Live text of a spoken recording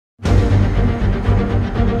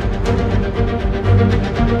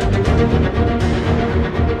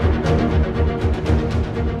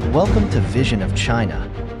Welcome to Vision of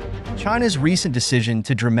China. China's recent decision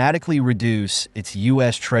to dramatically reduce its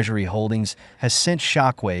U.S. Treasury holdings has sent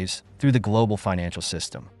shockwaves through the global financial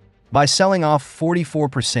system. By selling off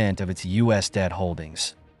 44% of its U.S. debt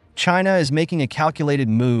holdings, China is making a calculated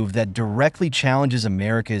move that directly challenges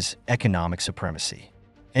America's economic supremacy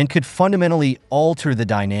and could fundamentally alter the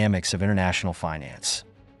dynamics of international finance.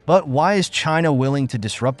 But why is China willing to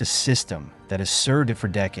disrupt a system that has served it for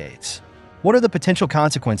decades? What are the potential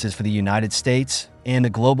consequences for the United States and the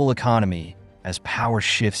global economy as power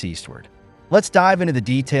shifts eastward? Let's dive into the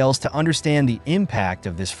details to understand the impact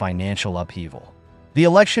of this financial upheaval. The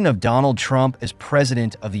election of Donald Trump as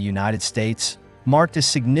President of the United States marked a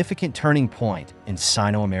significant turning point in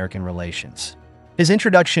sino-American relations. His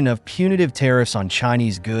introduction of punitive tariffs on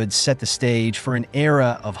Chinese goods set the stage for an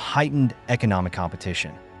era of heightened economic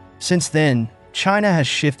competition. Since then, China has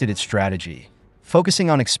shifted its strategy, focusing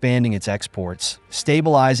on expanding its exports,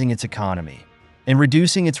 stabilizing its economy, and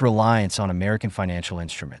reducing its reliance on American financial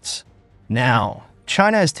instruments. Now,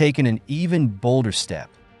 China has taken an even bolder step,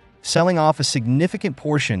 selling off a significant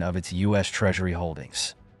portion of its U.S. Treasury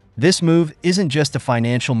holdings. This move isn't just a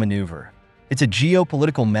financial maneuver, it's a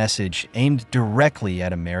geopolitical message aimed directly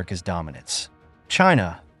at America's dominance.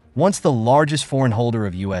 China, once the largest foreign holder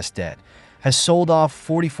of U.S. debt, has sold off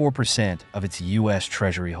 44% of its U.S.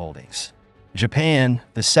 Treasury holdings. Japan,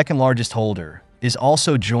 the second largest holder, is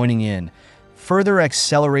also joining in, further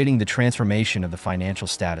accelerating the transformation of the financial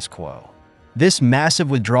status quo. This massive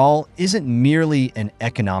withdrawal isn't merely an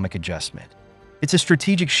economic adjustment. It's a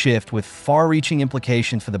strategic shift with far-reaching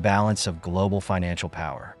implications for the balance of global financial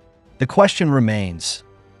power. The question remains,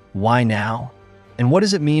 why now? And what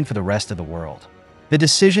does it mean for the rest of the world? The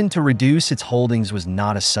decision to reduce its holdings was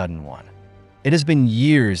not a sudden one. It has been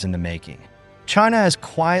years in the making. China has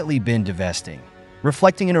quietly been divesting,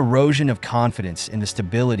 reflecting an erosion of confidence in the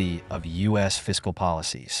stability of U.S. fiscal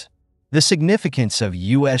policies. The significance of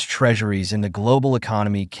U.S. treasuries in the global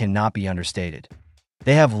economy cannot be understated.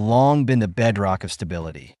 They have long been the bedrock of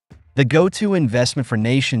stability, the go-to investment for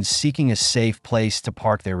nations seeking a safe place to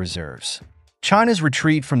park their reserves. China's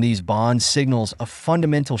retreat from these bonds signals a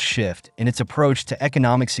fundamental shift in its approach to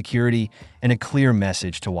economic security and a clear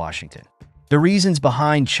message to Washington. The reasons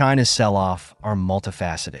behind China's sell-off are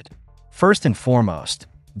multifaceted. First and foremost,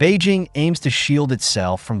 Beijing aims to shield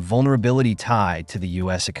itself from vulnerability tied to the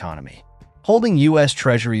U.S. economy. Holding U.S.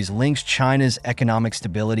 treasuries links China's economic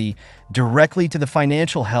stability directly to the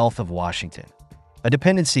financial health of Washington, a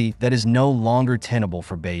dependency that is no longer tenable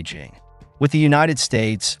for Beijing. With the United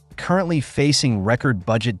States currently facing record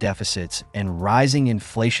budget deficits and rising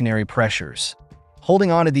inflationary pressures,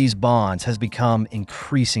 holding onto these bonds has become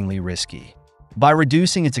increasingly risky. By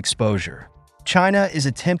reducing its exposure, China is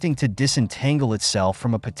attempting to disentangle itself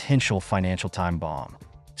from a potential financial time bomb.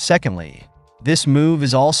 Secondly, this move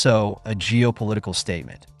is also a geopolitical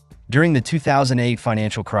statement. During the 2008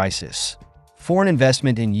 financial crisis, foreign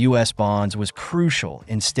investment in U.S. bonds was crucial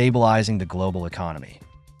in stabilizing the global economy,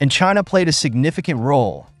 and China played a significant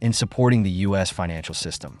role in supporting the U.S. financial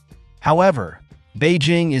system. However,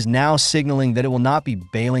 Beijing is now signaling that it will not be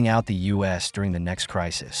bailing out the U.S. during the next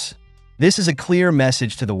crisis. This is a clear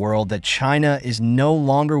message to the world that China is no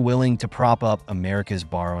longer willing to prop up America's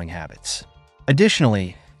borrowing habits.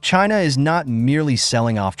 Additionally, China is not merely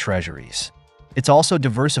selling off treasuries. It's also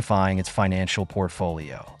diversifying its financial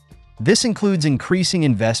portfolio. This includes increasing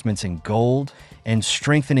investments in gold and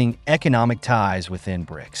strengthening economic ties within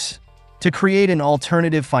BRICS to create an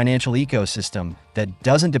alternative financial ecosystem that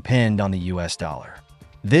doesn't depend on the U.S. dollar.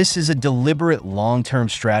 This is a deliberate long-term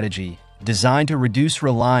strategy designed to reduce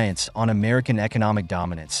reliance on American economic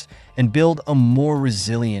dominance and build a more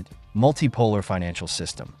resilient, multipolar financial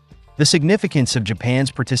system. The significance of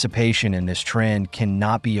Japan's participation in this trend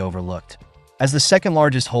cannot be overlooked. As the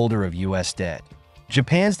second-largest holder of U.S. debt,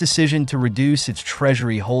 Japan's decision to reduce its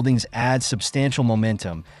treasury holdings adds substantial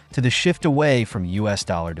momentum to the shift away from U.S.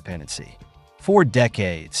 dollar dependency. For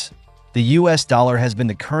decades, the U.S. dollar has been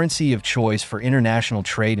the currency of choice for international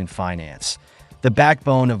trade and finance, the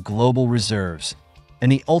backbone of global reserves,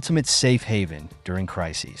 and the ultimate safe haven during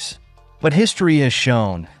crises. But history has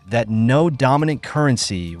shown that no dominant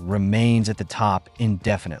currency remains at the top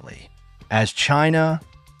indefinitely. As China,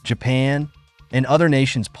 Japan, and other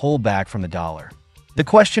nations pull back from the dollar, the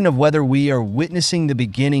question of whether we are witnessing the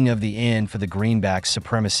beginning of the end for the greenback's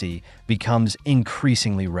supremacy becomes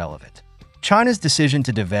increasingly relevant. China's decision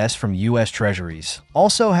to divest from U.S. treasuries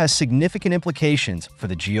also has significant implications for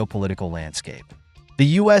the geopolitical landscape. The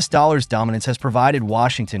U.S. dollar's dominance has provided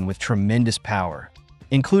Washington with tremendous power,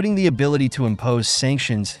 including the ability to impose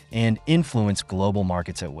sanctions and influence global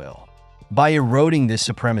markets at will. By eroding this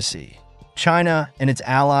supremacy, China and its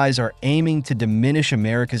allies are aiming to diminish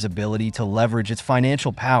America's ability to leverage its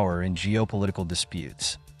financial power in geopolitical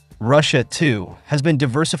disputes. Russia, too, has been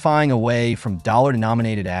diversifying away from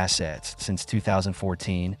dollar-denominated assets since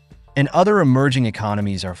 2014, and other emerging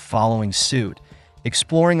economies are following suit,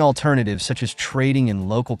 exploring alternatives such as trading in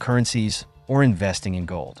local currencies or investing in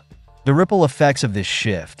gold. The ripple effects of this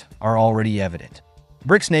shift are already evident.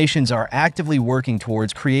 BRICS nations are actively working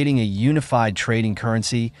towards creating a unified trading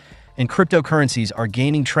currency, and cryptocurrencies are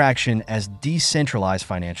gaining traction as decentralized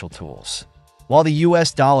financial tools. While the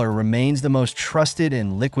US dollar remains the most trusted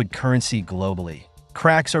and liquid currency globally,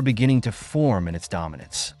 cracks are beginning to form in its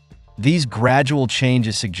dominance. These gradual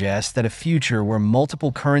changes suggest that a future where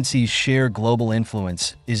multiple currencies share global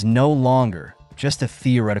influence is no longer just a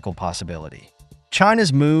theoretical possibility.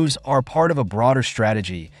 China's moves are part of a broader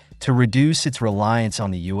strategy to reduce its reliance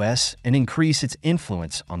on the US and increase its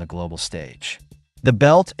influence on the global stage. The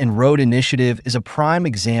Belt and Road Initiative is a prime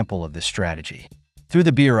example of this strategy. Through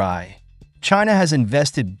the BRI, China has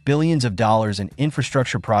invested billions of dollars in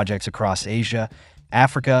infrastructure projects across Asia,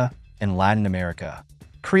 Africa, and Latin America,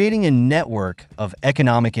 creating a network of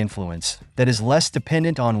economic influence that is less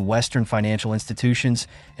dependent on Western financial institutions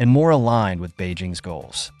and more aligned with Beijing's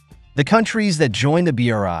goals. The countries that join the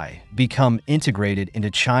BRI become integrated into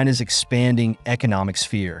China's expanding economic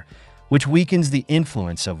sphere, which weakens the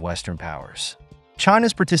influence of Western powers.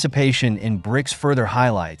 China's participation in BRICS further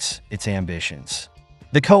highlights its ambitions.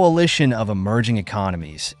 The coalition of emerging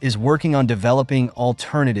economies is working on developing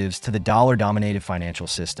alternatives to the dollar-dominated financial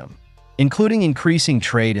system, including increasing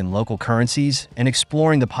trade in local currencies and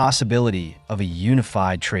exploring the possibility of a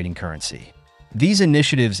unified trading currency. These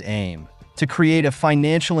initiatives aim to create a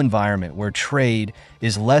financial environment where trade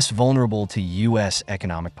is less vulnerable to U.S.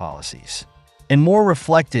 economic policies and more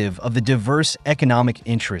reflective of the diverse economic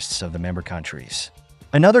interests of the member countries.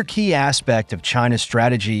 Another key aspect of China's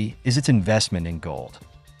strategy is its investment in gold.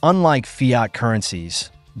 Unlike fiat currencies,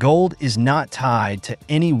 gold is not tied to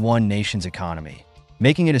any one nation's economy,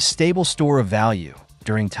 making it a stable store of value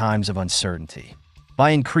during times of uncertainty.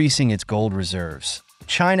 By increasing its gold reserves,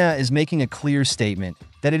 China is making a clear statement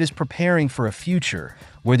that it is preparing for a future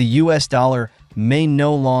where the US dollar may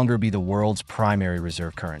no longer be the world's primary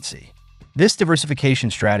reserve currency. This diversification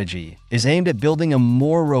strategy is aimed at building a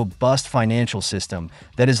more robust financial system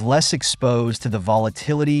that is less exposed to the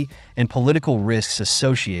volatility and political risks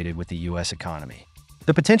associated with the US economy.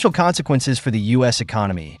 The potential consequences for the US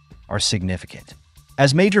economy are significant.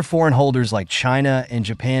 As major foreign holders like China and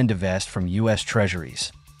Japan divest from US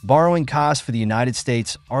treasuries, borrowing costs for the United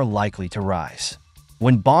States are likely to rise.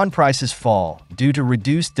 When bond prices fall due to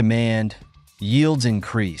reduced demand, yields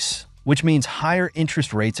increase, which means higher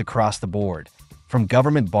interest rates across the board, from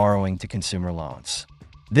government borrowing to consumer loans.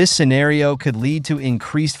 This scenario could lead to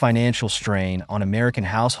increased financial strain on American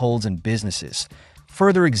households and businesses,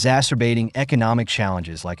 further exacerbating economic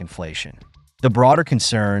challenges like inflation. The broader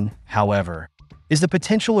concern, however, is the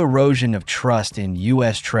potential erosion of trust in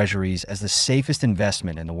U.S. treasuries as the safest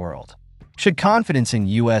investment in the world. Should confidence in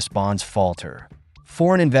U.S. bonds falter,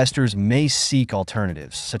 foreign investors may seek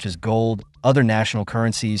alternatives such as gold, other national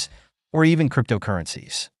currencies, or even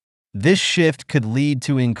cryptocurrencies. This shift could lead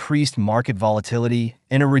to increased market volatility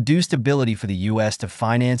and a reduced ability for the U.S. to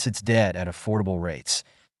finance its debt at affordable rates,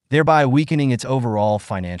 thereby weakening its overall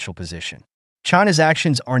financial position. China's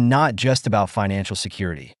actions are not just about financial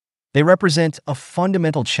security. They represent a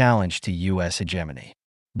fundamental challenge to U.S. hegemony.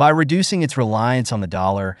 By reducing its reliance on the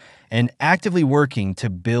dollar and actively working to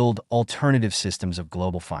build alternative systems of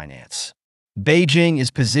global finance, Beijing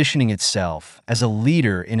is positioning itself as a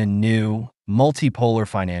leader in a new, multipolar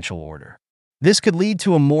financial order. This could lead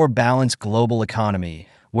to a more balanced global economy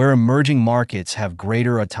where emerging markets have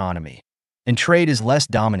greater autonomy and trade is less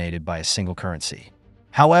dominated by a single currency.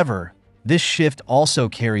 However, this shift also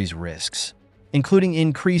carries risks, including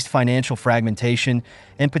increased financial fragmentation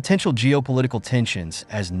and potential geopolitical tensions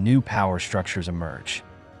as new power structures emerge.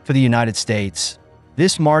 For the United States,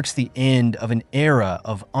 this marks the end of an era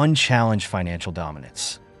of unchallenged financial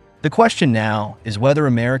dominance. The question now is whether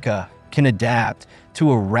America can adapt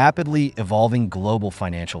to a rapidly evolving global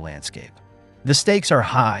financial landscape. The stakes are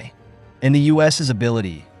high, and the U.S.'s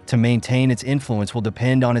ability to maintain its influence will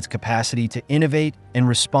depend on its capacity to innovate and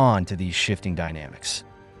respond to these shifting dynamics.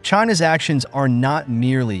 China's actions are not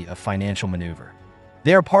merely a financial maneuver.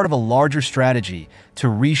 They are part of a larger strategy to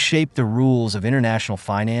reshape the rules of international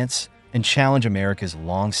finance and challenge America's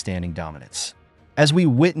long-standing dominance. As we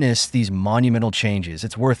witness these monumental changes,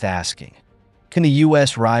 it's worth asking, can the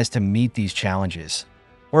U.S. rise to meet these challenges?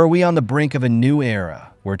 Or are we on the brink of a new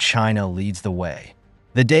era where China leads the way?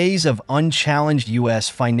 The days of unchallenged U.S.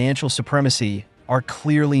 financial supremacy are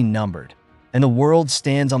clearly numbered, and the world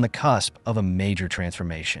stands on the cusp of a major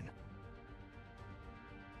transformation.